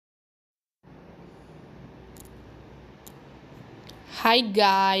Hi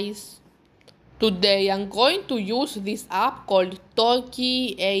guys, today I'm going to use this app called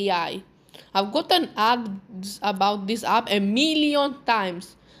Talkie AI. I've gotten ads about this app a million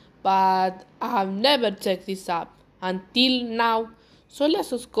times, but I have never checked this app until now. So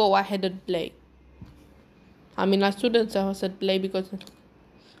let's just go ahead and play. I shouldn't have said play because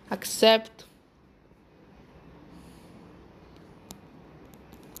accept.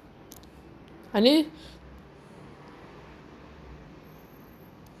 I need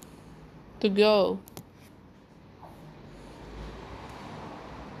to go.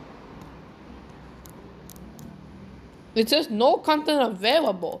 It says no content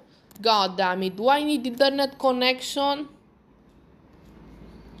available. God damn it, do I need internet connection?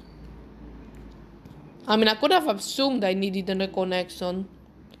 I could have assumed I needed internet connection.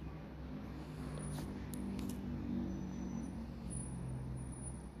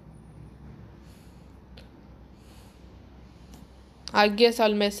 I guess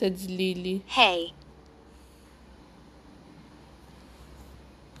I'll message Lily. Hey.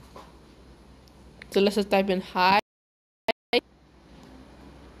 So let's just type in hi.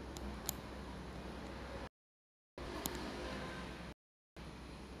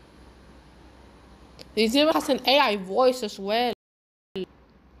 This even has an AI voice as well.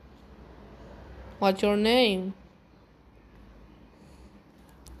 What's your name?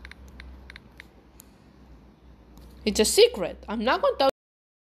 It's a secret. I'm not gonna tell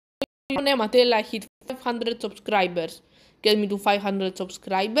you your name until I hit 500 subscribers. Get me to 500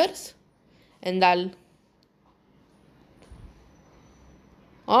 subscribers, and I'll.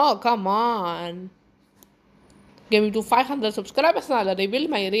 Oh, come on. Get me to 500 subscribers and I'll reveal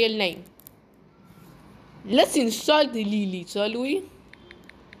my real name. Let's insult Lily, shall we?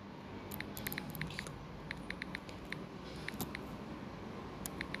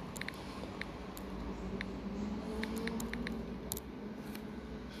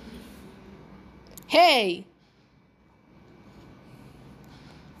 Hey!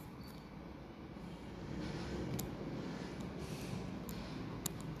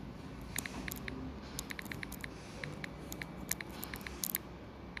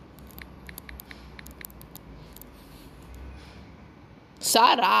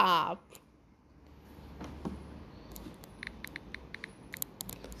 Shut up!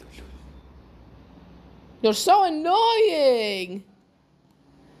 You're so annoying!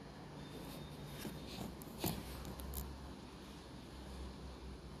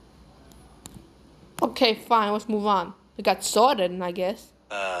 Okay, fine, let's move on. We got sorted, I guess.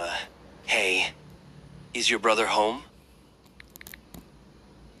 Hey. Is your brother home?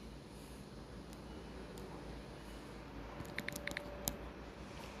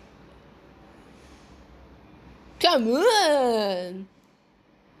 Come on!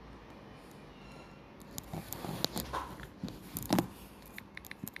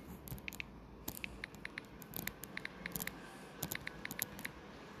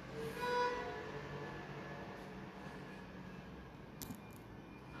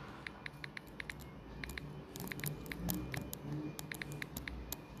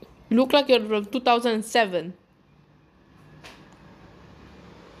 You look like you're from 2007.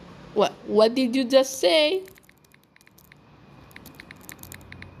 What did you just say?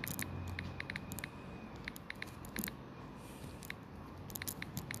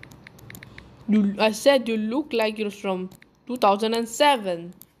 I said you look like you're from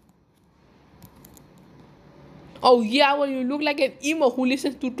 2007. Oh yeah, well you look like an emo who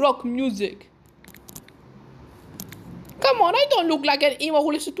listens to rock music. Come on, I don't look like an emo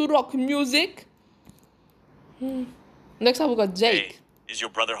who listens to rock music. Next up we got Jake. Hey, is your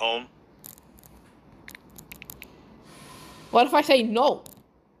brother home? What if I say no?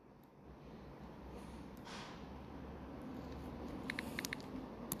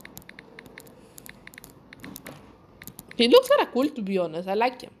 He looks kinda cool, to be honest. I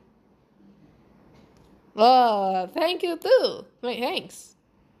like him. Oh, thank you too. Wait, thanks.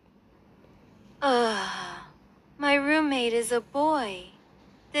 My roommate is a boy.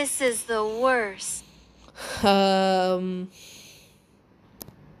 This is the worst. I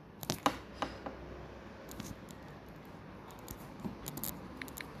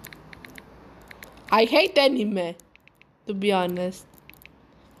hate anime, to be honest.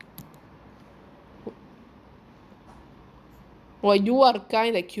 Well, you are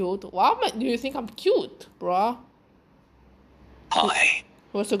kinda cute. Do you think I'm cute, bro? Hi.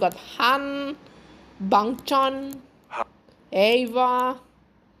 We also got Han, Bangchan, Ava,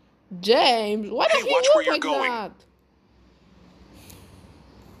 James. Why does Hey, he watch look where you're like going. that?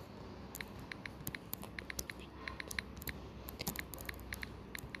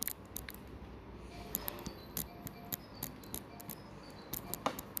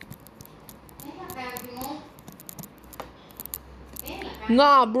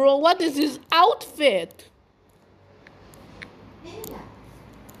 Nah, bro, what is this outfit?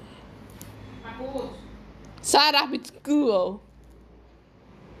 Shut up, it's cool.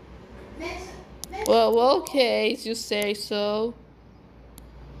 Well, okay, if you say so.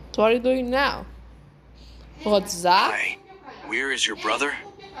 So what are you doing now? What's that? Hi. Where is your brother?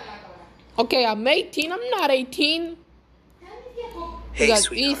 Okay, I'm 18. I'm not 18. Hey, Look at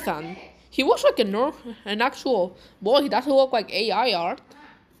sweetheart. Ethan. He looks like an actual boy. He doesn't look like AI art.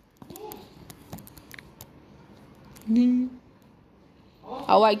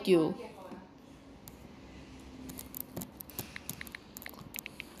 I like you.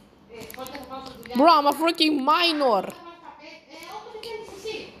 Bro, I'm a freaking minor.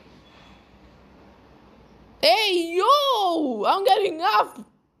 Hey, yo! I'm getting up.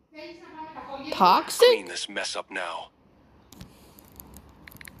 Clean Toxic? this mess up now.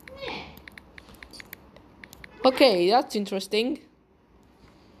 Okay, that's interesting.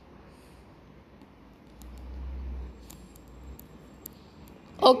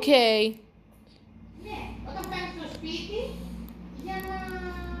 Okay.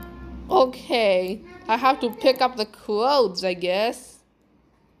 Okay. I have to pick up the clothes, I guess.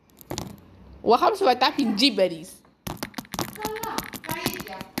 What happens if I type in gibberish?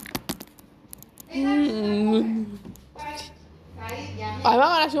 I'm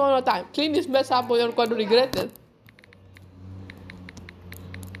gonna ask you one more time. Clean this mess up or you're going to regret it.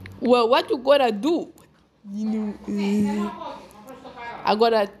 Well, what you gonna do? I'm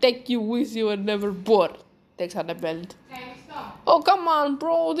gonna take you with you and never bored. Takes out the belt. Oh, come on,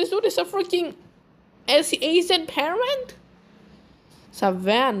 bro. This dude is a freaking Asian parent?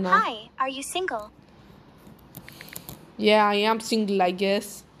 Savannah. Hi, are you single? Yeah, I am single, I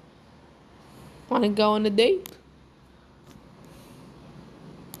guess. Wanna go on a date?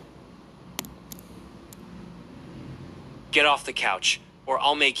 Get off the couch, or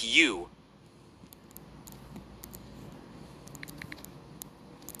I'll make you.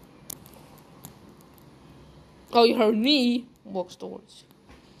 Oh, you heard me. Walks towards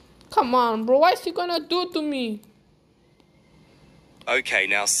you. Come on, bro. What is he gonna do to me? Okay,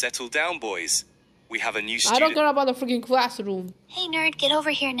 now settle down, boys. We have a new I student. don't care about the freaking classroom. Hey nerd, get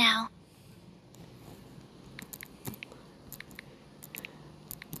over here now.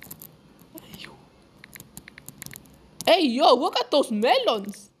 Hey, yo, look at those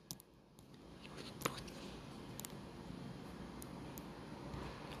melons.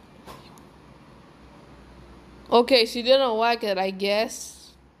 Okay, she didn't like it, I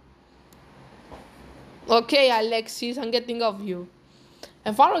guess. Okay, Alexis, I'm getting of you.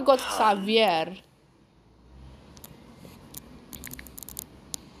 And finally got Xavier.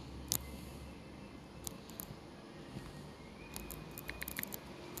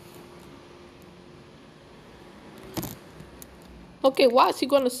 Okay, what is he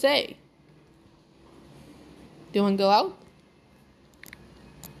gonna say? Do you wanna go out?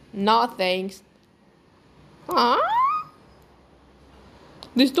 No, thanks. Huh?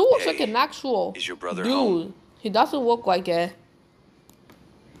 This dude looks like Hey, an actual is your brother dude. home? He doesn't look like an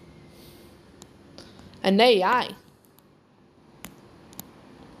AI.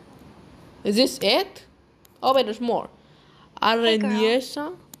 Is this it? Oh wait, there's more. Hey, girl.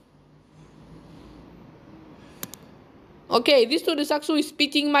 Areniesa. Okay, this dude is actually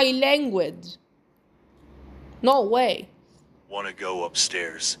speaking my language. No way. Wanna go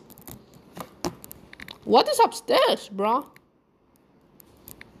upstairs? What is upstairs, bro?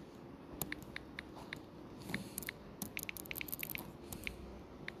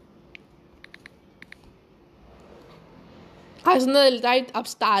 Has another light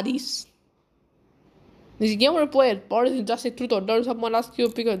upstairs. This game will play it. Part is just a truth or dare someone asks you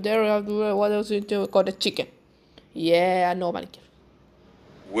to pick a dare, you have to do what else you do call the chicken. Yeah, nobody cares.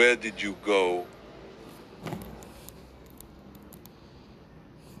 Where did you go?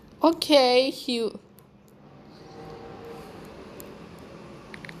 Okay,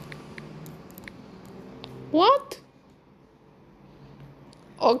 What?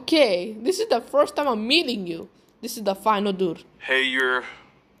 Okay, this is the first time I'm meeting you. This is the final dude. Hey, you're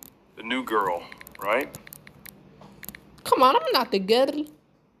the new girl, right? Come on, I'm not the girl.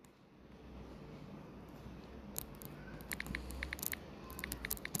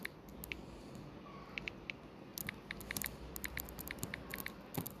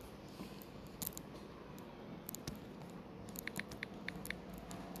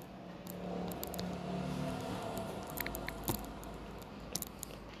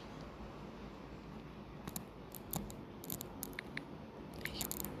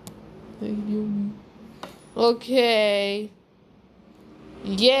 Okay.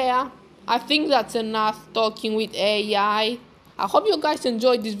 Yeah, I think that's enough talking with AI. I hope you guys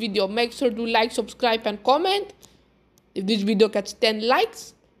enjoyed this video. Make sure to like, subscribe, and comment. If this video gets 10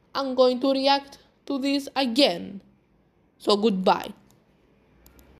 likes, I'm going to react to this again. So goodbye.